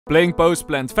Playing post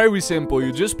plant, very simple.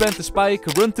 You just plant the spike,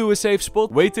 run to a safe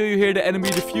spot, wait till you hear the enemy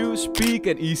defuse, peek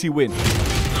and easy win.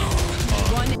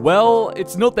 Well,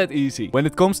 it's not that easy. When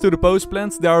it comes to the post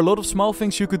plant, there are a lot of small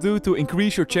things you could do to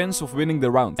increase your chance of winning the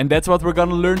round. And that's what we're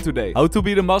gonna learn today. How to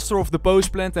be the master of the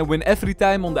post plant and win every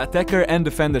time on the attacker and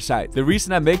defender side. The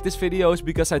reason I make this video is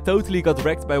because I totally got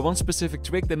wrecked by one specific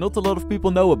trick that not a lot of people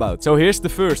know about. So here's the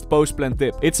first post plant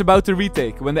tip. It's about the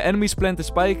retake. When the enemies plant the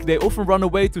spike, they often run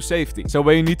away to safety. So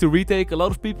when you need to retake, a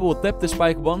lot of people will tap the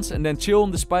spike once and then chill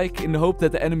on the spike in the hope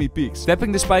that the enemy peeks.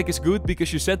 Tapping the spike is good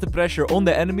because you set the pressure on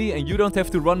the enemy and you don't have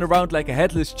to run around like a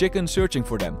headless chicken searching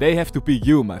for them. They have to peek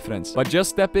you, my friends. But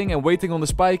just tapping and waiting on the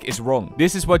spike is wrong.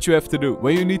 This is what you have to do.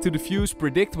 When you need to defuse,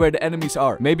 predict where the enemies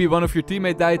are. Maybe one of your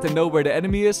teammates died and know where the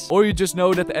enemy is, or you just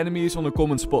know that the enemy is on a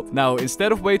common spot. Now,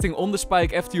 instead of waiting on the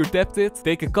spike after you tapped it,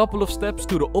 take a couple of steps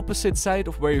to the opposite side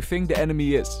of where you think the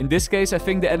enemy is. In this case, I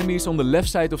think the enemy is on the left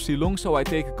side of Silong, so I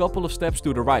take a couple of steps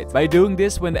to the right. By doing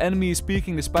this, when the enemy is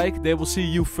peeking the spike, they will see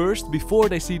you first before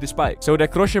they see the spike. So their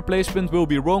crosshair placement will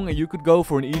be wrong and you could go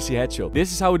for an easy headshot.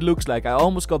 This is how it looks like. I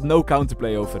almost got no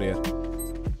counterplay over here.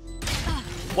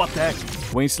 What the heck?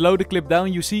 When you slow the clip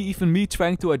down, you see even me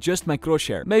trying to adjust my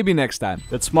crosshair. Maybe next time.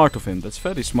 That's smart of him. That's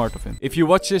very smart of him. If you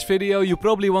watch this video, you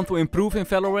probably want to improve in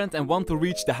Valorant and want to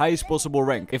reach the highest possible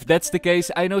rank. If that's the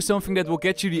case, I know something that will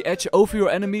get you the edge over your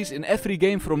enemies in every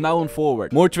game from now on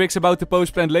forward. More tricks about the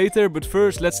post plant later, but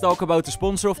first let's talk about the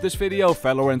sponsor of this video,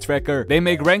 Valorant Tracker. They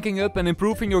make ranking up and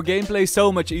improving your gameplay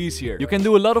so much easier. You can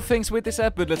do a lot of things with this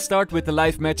app, but let's start with the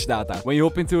live match data. When you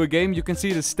hop into a game, you can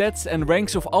see the stats and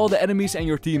ranks of all the enemies and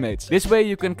your teammates. This way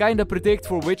you can kinda predict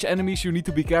for which enemies you need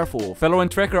to be careful of.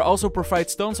 Valorant Tracker also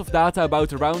provides tons of data about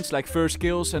the rounds, like first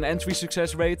kills and entry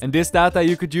success rate. And this data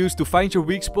you could use to find your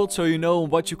weak spot so you know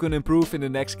what you can improve in the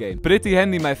next game. Pretty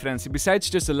handy, my friends.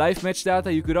 Besides just the live match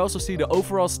data, you could also see the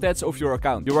overall stats of your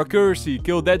account. Your accuracy,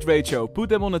 kill death ratio, put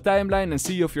them on a timeline and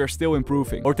see if you're still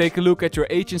improving. Or take a look at your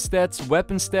agent stats,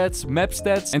 weapon stats, map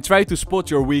stats and try to spot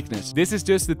your weakness. This is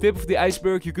just the tip of the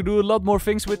iceberg. You can do a lot more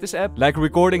things with this app, like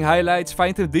recording highlights,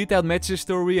 find a detailed match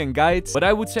history and guides, but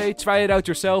I would say try it out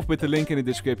yourself with the link in the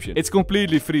description. It's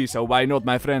completely free, so why not,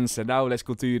 my friends? And now let's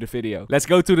continue the video. Let's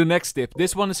go to the next tip.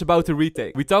 This one is about the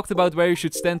retake. We talked about where you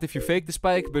should stand if you fake the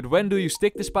spike, but when do you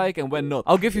stick the spike and when not?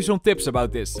 I'll give you some tips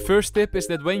about this. The first tip is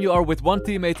that when you are with one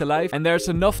teammate alive and there's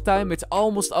enough time, it's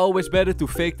almost always better to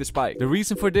fake the spike. The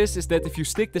reason for this is that if you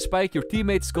stick the spike, your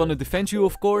teammate is gonna defend you,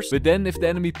 of course, but then if the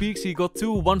enemy peeks, he got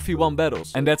 2 1v1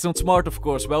 battles. And that's not smart, of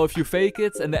course. Well, if you fake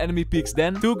it and the enemy peeks,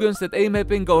 then 2 guns that aim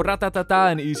mapping go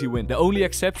ratatata and easy win. The only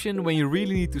exception when you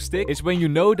really need to stick is when you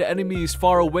know the enemy is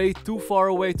far away, too far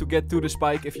away to get to the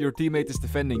spike if your teammate is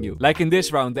defending you. Like in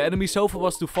this round, the enemy sofa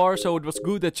was too far, so it was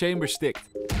good that Chamber sticked.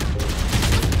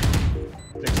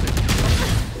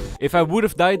 If I would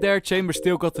have died there, Chamber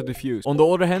still got the defuse. On the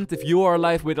other hand, if you are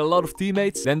alive with a lot of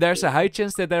teammates, then there's a high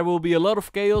chance that there will be a lot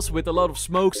of chaos with a lot of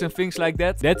smokes and things like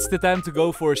that. That's the time to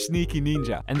go for a sneaky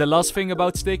ninja. And the last thing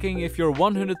about sticking, if you're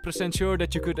 100% sure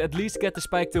that you could at least get the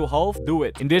spike till half, do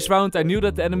it. In this round, I knew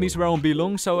that the enemies were on B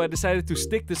long, so I decided to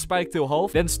stick the spike till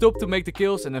half, then stop to make the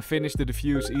kills and then finish the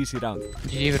defuse easy round.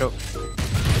 GG, bro.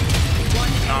 One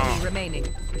enemy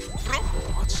remaining.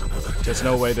 There's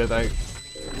no way that I...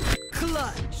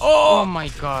 Oh my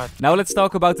god. Now let's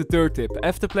talk about the third tip.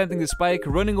 After planting the spike,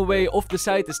 running away off the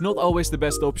side is not always the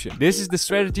best option. This is the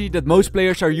strategy that most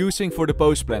players are using for the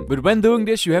post plant. But when doing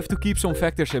this, you have to keep some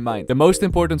factors in mind. The most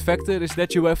important factor is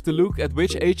that you have to look at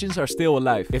which agents are still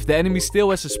alive. If the enemy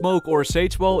still has a smoke or a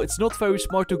sage wall, it's not very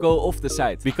smart to go off the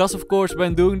side. Because of course,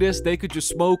 when doing this, they could just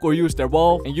smoke or use their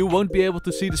wall and you won't be able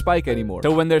to see the spike anymore.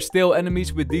 So when there's still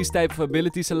enemies with these type of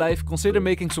abilities alive, consider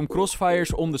making some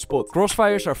crossfires on the spot.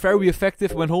 Crossfires are very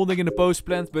effective when holding in the post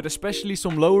plant, but especially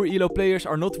some lower elo players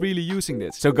are not really using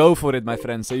this. So go for it, my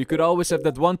friends. So you could always have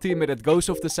that one teammate that goes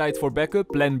off the side for backup,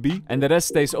 plan B, and the rest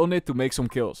stays on it to make some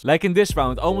kills. Like in this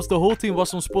round, almost the whole team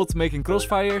was on spot making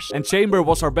crossfires, and Chamber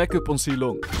was our backup on C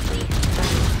long.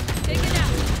 Take it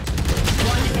out.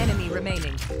 One enemy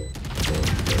remaining.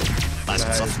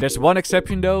 There's one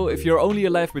exception though. If you're only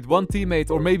alive with one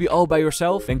teammate or maybe all by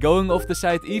yourself, then going off the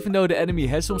side even though the enemy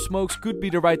has some smokes could be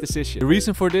the right decision. The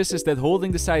reason for this is that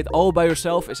holding the side all by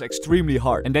yourself is extremely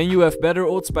hard. And then you have better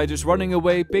odds by just running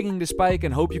away, pinging the spike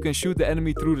and hope you can shoot the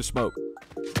enemy through the smoke.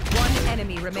 One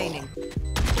enemy remaining.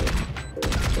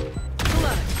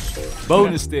 Clutch.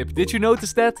 Bonus tip, did you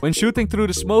notice that? When shooting through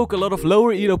the smoke, a lot of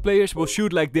lower elo players will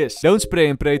shoot like this. Don't spray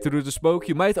and pray through the smoke,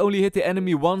 you might only hit the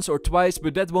enemy once or twice,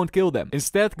 but that won't kill them.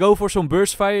 Instead, go for some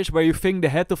burst fires where you think the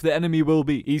head of the enemy will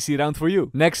be. Easy round for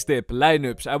you. Next tip,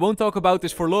 lineups. I won't talk about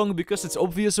this for long because it's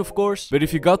obvious of course, but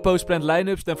if you got post plant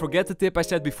lineups, then forget the tip I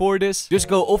said before this. Just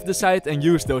go off the side and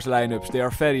use those lineups. They are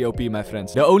very OP, my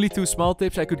friends. The only two small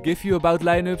tips I could give you about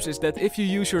lineups is that if you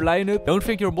use your lineup, don't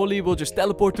think your molly will just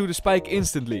teleport to the spike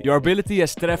instantly. Your ability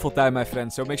has travel time, my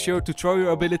friends, so make sure to throw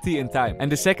your ability in time.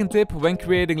 And the second tip, when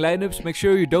creating lineups, make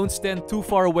sure you don't stand too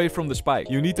far away from the spike.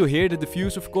 You need to hear the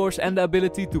defuse of course and the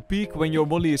ability to peek when your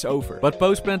molly is over. But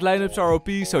post plant lineups are OP,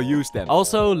 so use them.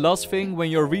 Also, last thing,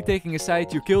 when you're retaking a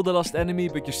site, you kill the last enemy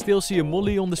but you still see a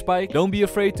molly on the spike, don't be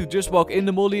afraid to just walk in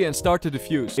the molly and start to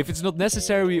defuse. If it's not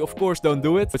necessary, of course don't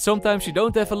do it, but sometimes you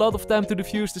don't have a lot of time to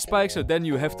defuse the spike, so then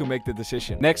you have to make the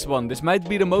decision. Next one, this might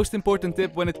be the most important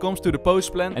tip when it comes to the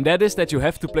post plant, and that is that you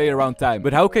have to play around time.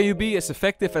 But how can you be as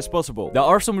effective as possible? There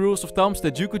are some rules of thumbs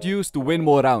that you could use to win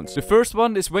more rounds. The first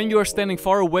one is when you are standing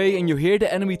far away and you hear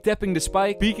the enemy tapping the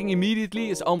spike, peeking immediately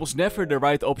is almost never the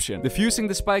right option. Defusing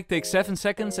the spike takes 7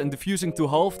 seconds and defusing to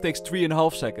half takes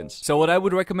 3.5 seconds. So what I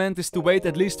would recommend is to wait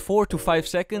at least 4 to 5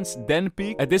 seconds, then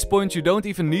peek. At this point you don't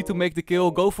even need to make the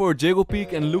kill, go for a jiggle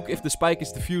peek and look if the spike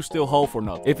is defused till half or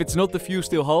not. If it's not defused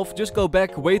till half, just go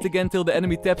back, wait again till the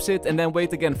enemy taps it and then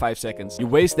wait again 5 seconds. You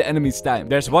waste the enemy's time.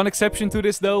 There's one exception to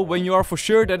this though, when you are for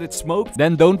sure that it's smoked,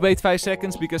 then don't wait 5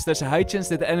 seconds because there's a high chance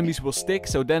that the enemies will stick,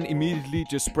 so then immediately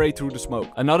just spray through the smoke.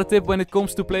 Another tip when it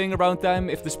comes to playing around time,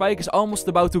 if the spike is almost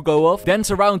about to go off,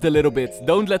 dance around a little bit.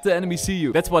 Don't let the enemy see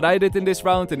you. That's what I did in this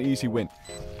round, an easy win.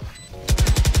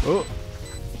 Oh.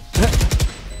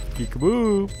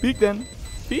 Peekaboo. Peek then.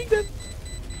 Peek then.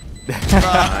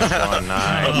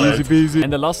 Nice. Easy peasy.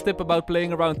 And the last tip about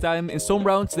playing around time, in some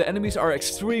rounds the enemies are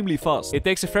extremely fast. It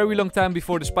takes a very long time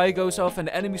before the spike goes off and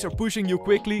the enemies are pushing you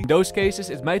quickly. In those cases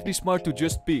it might be smart to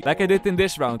just peek. Like I did in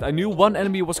this round. I knew one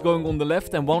enemy was going on the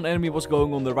left and one enemy was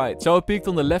going on the right. So I peeked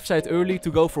on the left side early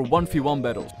to go for 1v1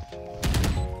 battles.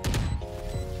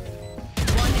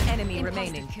 One enemy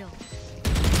remaining.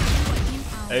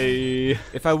 Hey.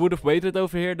 If I would have waited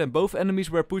over here, then both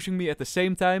enemies were pushing me at the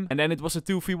same time, and then it was a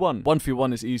 2v1.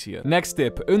 1v1 is easier. Next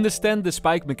tip, understand the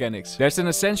spike mechanics. There's an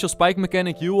essential spike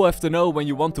mechanic you will have to know when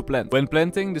you want to plant. When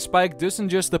planting, the spike doesn't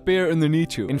just appear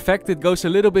underneath you. In fact, it goes a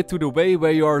little bit to the way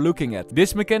where you are looking at.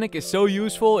 This mechanic is so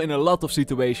useful in a lot of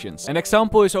situations. An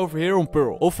example is over here on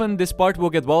Pearl. Often this part will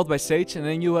get walled by Sage and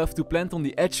then you have to plant on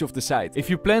the edge of the site. If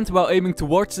you plant while aiming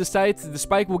towards the site, the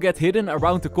spike will get hidden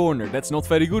around the corner. That's not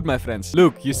very good, my friends.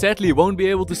 Look, you sadly won't be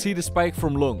able to see the spike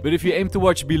from long. But if you aim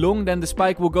towards belong, then the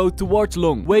spike will go towards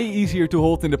long. Way easier to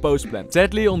hold in the post plant.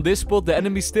 Sadly, on this spot, the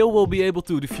enemy still will be able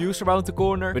to defuse around the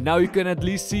corner, but now you can at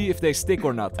least see if they stick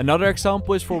or not. Another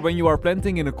example is for when you are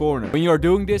planting in a corner. When you are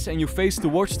doing this and you face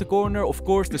towards the corner, of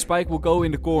course the spike will go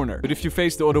in the corner. But if you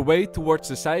face the other way, towards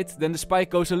the side, then the spike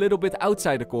goes a little bit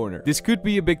outside the corner. This could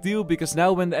be a big deal because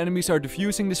now when the enemies are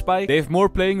defusing the spike, they have more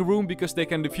playing room because they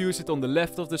can defuse it on the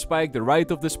left of the spike, the right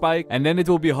of the spike, and then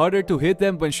it will be harder to hit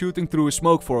them when shooting through a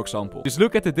smoke, for example. Just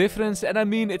look at the difference, and I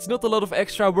mean, it's not a lot of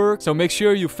extra work, so make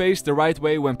sure you face the right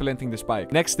way when planting the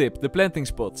spike. Next tip, the planting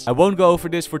spots. I won't go over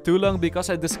this for too long because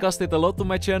I discussed it a lot on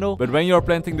my channel, but when you are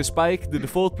planting the spike, the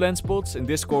default plant spots, in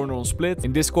this corner on Split,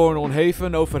 in this corner on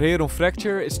Haven, over here on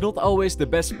Fracture, is not always the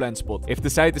best plant spot. If the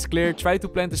site is clear, try to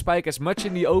plant the spike as much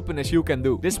in the open as you can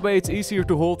do. This way it's easier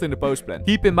to hold in the post plant.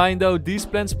 Keep in mind though, these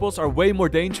plant spots are way more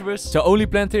dangerous, so only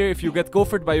plant here if you get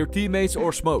covered by your teammates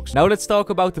or smokes. Now let's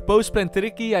talk about the post plant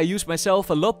tricky I use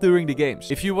myself a lot during the games.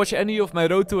 If you watch any of my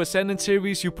Road to Ascendant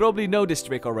series, you probably know this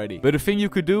trick already. But the thing you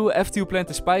could do, after you plant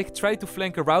the spike, try to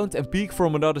flank around and peek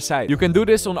from another side. You can do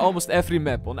this on almost every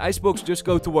map. On Icebox, just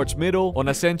go towards middle. On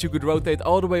Ascent, you could rotate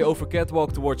all the way over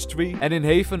Catwalk towards tree. And in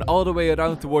Haven, all the way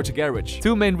around towards Garage.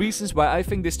 Two main reasons why I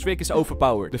think this trick is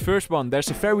overpowered. The first one, there's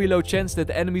a very low chance that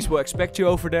the enemies will expect you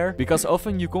over there, because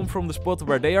often you come from the spot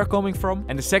where they are coming from.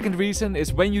 And the second reason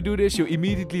is when you do this, you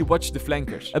immediately watch the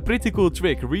flankers. A pretty cool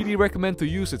trick, really recommend to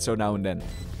use it so now and then.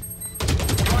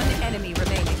 One enemy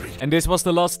remaining. And this was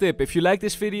the last tip. If you like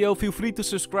this video, feel free to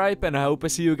subscribe and I hope I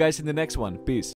see you guys in the next one. Peace.